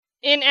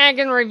In Ag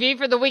and Review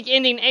for the week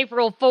ending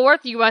April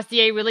 4th,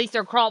 USDA released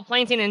their crop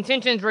planting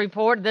intentions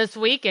report this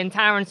week, and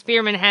Tyron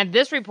Spearman had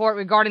this report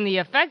regarding the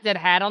effect it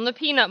had on the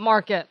peanut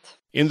market.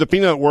 In the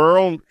peanut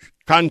world,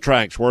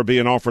 contracts were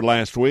being offered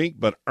last week,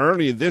 but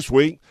early this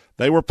week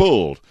they were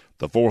pulled.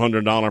 The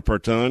 $400 per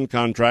ton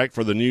contract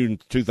for the new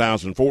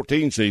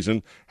 2014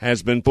 season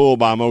has been pulled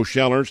by most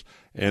shellers,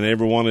 and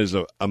everyone is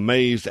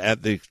amazed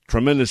at the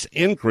tremendous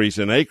increase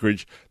in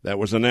acreage that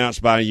was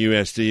announced by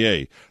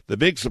USDA. The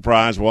big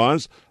surprise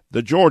was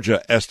the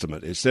Georgia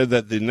estimate. It said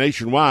that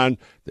nationwide,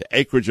 the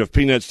acreage of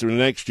peanuts through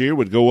next year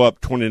would go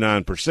up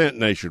 29%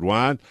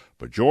 nationwide,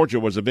 but Georgia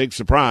was a big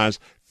surprise,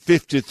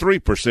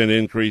 53%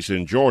 increase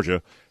in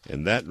Georgia,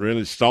 and that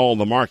really stalled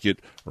the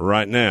market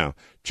right now.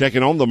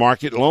 Checking on the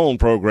market loan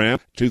program,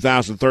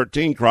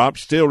 2013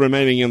 crops still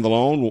remaining in the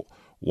loan.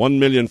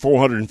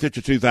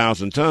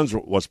 1,452,000 tons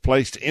was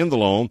placed in the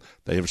loan.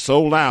 They have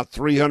sold out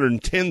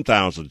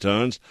 310,000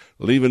 tons,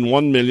 leaving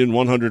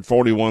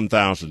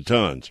 1,141,000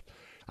 tons.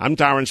 I'm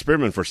Tyron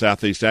Spearman for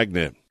Southeast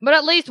AgNet. But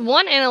at least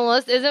one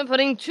analyst isn't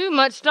putting too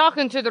much stock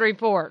into the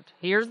report.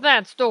 Here's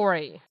that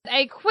story.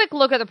 A quick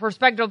look at the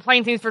prospective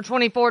plantings for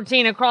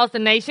 2014 across the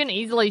nation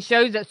easily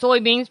shows that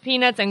soybeans,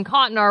 peanuts, and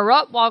cotton are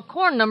up while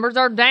corn numbers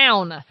are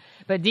down.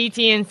 But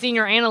DTN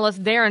senior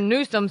analyst Darren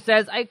Newsom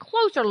says a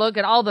closer look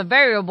at all the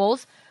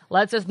variables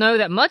lets us know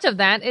that much of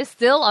that is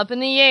still up in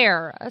the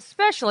air,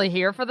 especially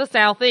here for the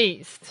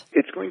Southeast.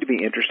 It's going to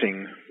be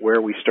interesting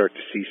where we start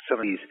to see some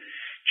of these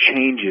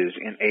changes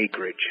in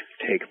acreage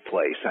take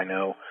place. I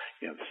know,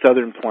 the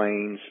Southern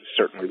Plains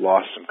certainly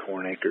lost some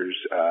corn acres.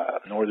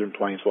 Northern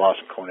Plains lost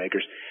some corn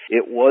acres.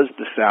 It was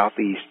the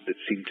Southeast that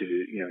seemed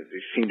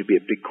to be a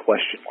big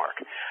question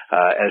mark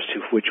as to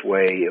which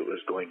way it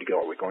was going to go.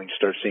 Are we going to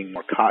start seeing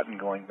more cotton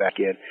going back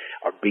in?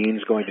 Are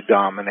beans going to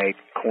dominate?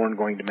 Corn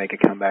going to make a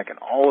comeback? And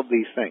all of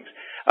these things.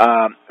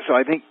 So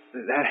I think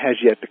that has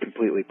yet to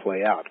completely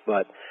play out.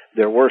 But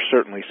there were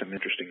certainly some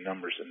interesting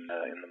numbers in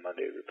the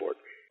Monday report.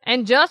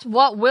 And just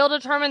what will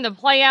determine the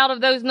play out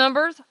of those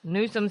numbers?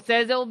 Newsom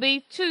says it will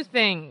be two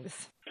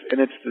things. And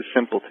it's the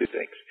simple two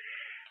things.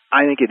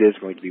 I think it is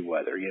going to be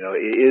weather.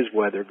 Is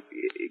weather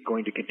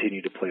going to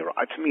continue to play a role?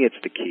 To me, it's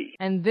the key.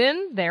 And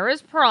then there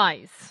is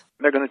price.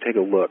 They're going to take a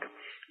look,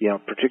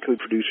 particularly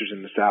producers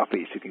in the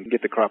Southeast who can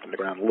get the crop in the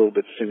ground a little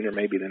bit sooner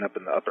maybe than up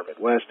in the upper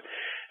Midwest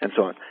and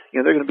so on.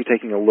 They're going to be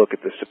taking a look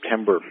at the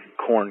September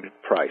corn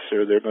price,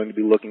 or they're going to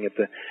be looking at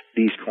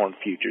these corn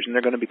futures, and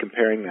they're going to be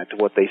comparing that to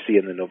what they see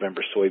in the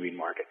November soybean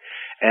market.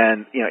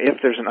 And,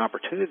 if there's an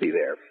opportunity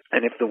there,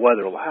 and if the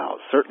weather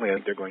allows, certainly I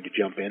think they're going to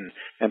jump in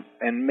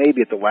and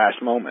maybe at the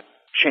last moment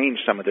change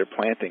some of their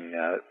planting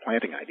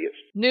ideas.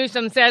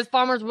 Newsom says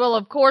farmers will,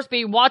 of course,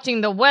 be watching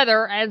the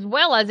weather as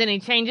well as any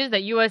changes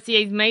that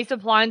USDA's May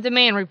supply and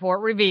demand report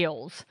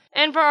reveals.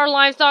 And for our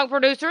livestock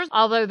producers,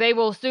 although they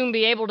will soon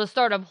be able to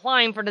start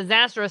applying for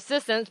disaster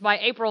assistance by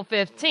April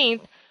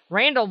 15th,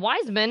 Randall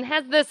Wiseman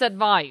has this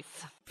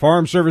advice.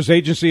 Farm Service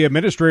Agency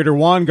Administrator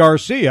Juan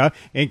Garcia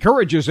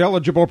encourages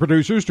eligible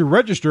producers to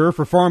register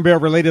for Farm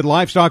Bill-related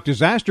livestock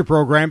disaster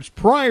programs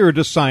prior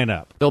to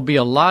sign-up. There'll be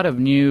a lot of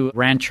new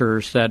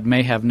ranchers that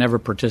may have never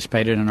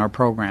participated in our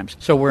programs.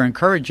 So we're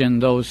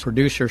encouraging those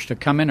producers to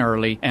come in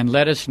early and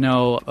let us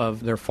know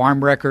of their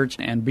farm records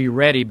and be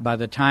ready. By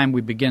the time we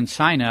begin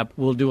sign-up,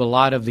 we'll do a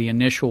lot of the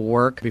initial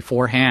work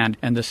beforehand,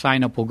 and the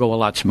sign-up will go a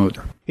lot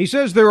smoother. He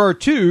says there are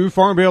two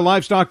Farm Bill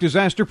livestock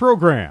disaster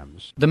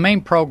programs. The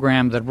main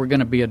program that we're going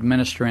to be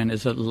administering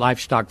is a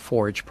livestock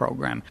forage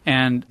program,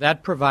 and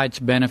that provides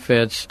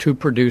benefits to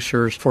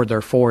producers for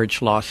their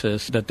forage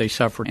losses that they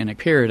suffer in a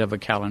period of a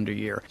calendar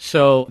year.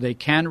 So they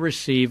can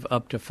receive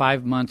up to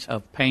 5 months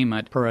of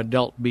payment per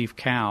adult beef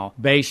cow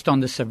based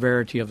on the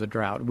severity of the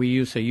drought. We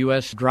use a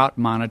U.S. drought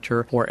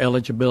monitor for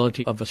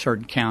eligibility of a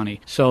certain county.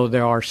 So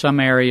there are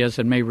some areas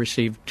that may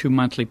receive 2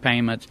 monthly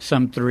payments,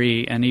 some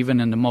 3, and even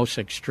in the most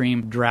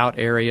extreme drought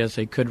areas,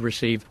 they could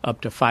receive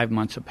up to 5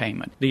 months of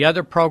payment. The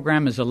other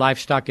program is a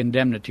livestock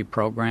indemnity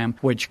program,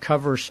 which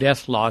covers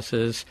death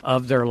losses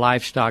of their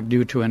livestock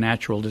due to a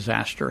natural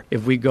disaster.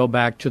 If we go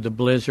back to the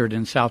blizzard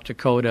in South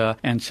Dakota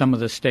and some of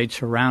the states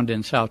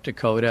surrounding South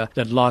Dakota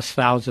that lost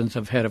thousands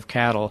of head of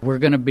cattle, we're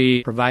going to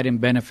be providing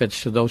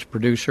benefits to those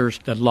producers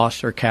that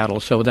lost their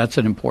cattle. So that's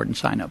an important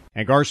sign-up.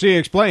 And Garcia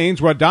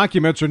explains what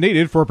documents are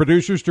needed for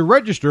producers to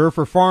register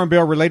for Farm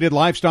Bill-related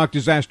livestock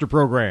disaster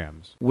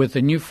programs. With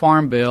the new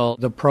Farm Bill,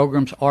 the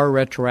programs are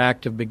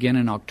retroactive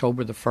beginning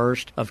October the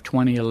 1st of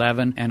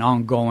 2011 and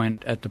ongoing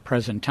at the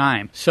present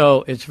time.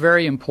 So it's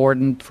very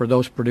important for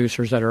those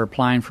producers that are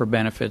applying for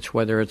benefits,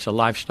 whether it's a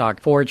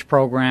livestock forage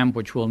program,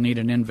 which will need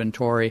an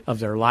inventory of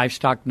their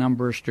livestock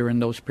numbers during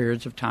those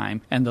periods of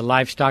time, and the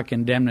livestock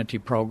indemnity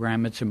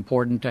program. It's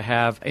important to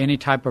have any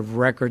type of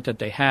record that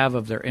they have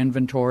of their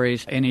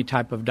inventories, any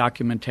type of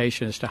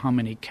documentation as to how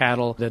many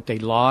cattle that they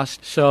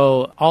lost.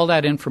 So all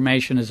that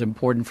information is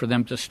important for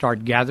them to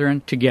start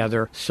gathering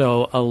together.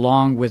 So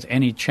along with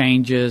any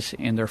changes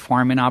in their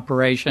farming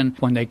operation,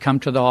 when they come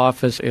to the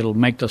office, it'll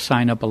make the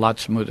sign up a lot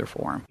smoother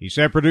for them. He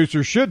said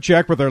producers should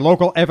check with their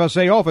local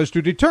FSA office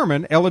to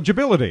determine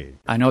eligibility.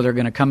 I know they're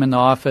going to come in the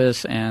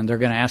office and they're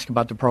going to ask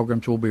about the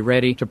programs. We'll be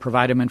ready to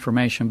provide them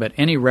information, but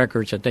any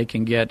records that they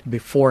can get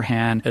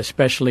beforehand,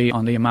 especially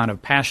on the amount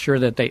of pasture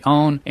that they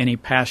own, any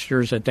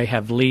pastures that they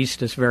have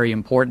leased, is very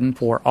important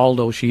for all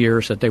those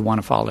years that they want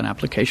to file an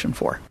application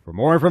for. For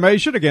more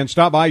information, again,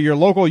 stop by your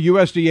local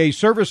USDA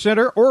service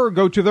center or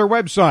go to their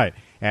website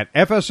at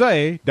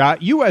fsa.usda.gov.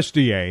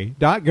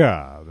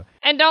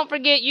 And don't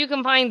forget, you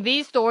can find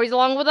these stories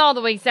along with all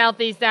the week's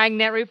Southeast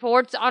AgNet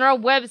reports on our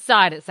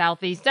website at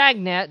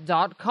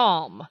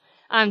southeastagnet.com.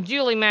 I'm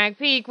Julie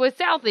McPeak with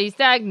Southeast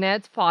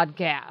AgNet's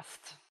podcast.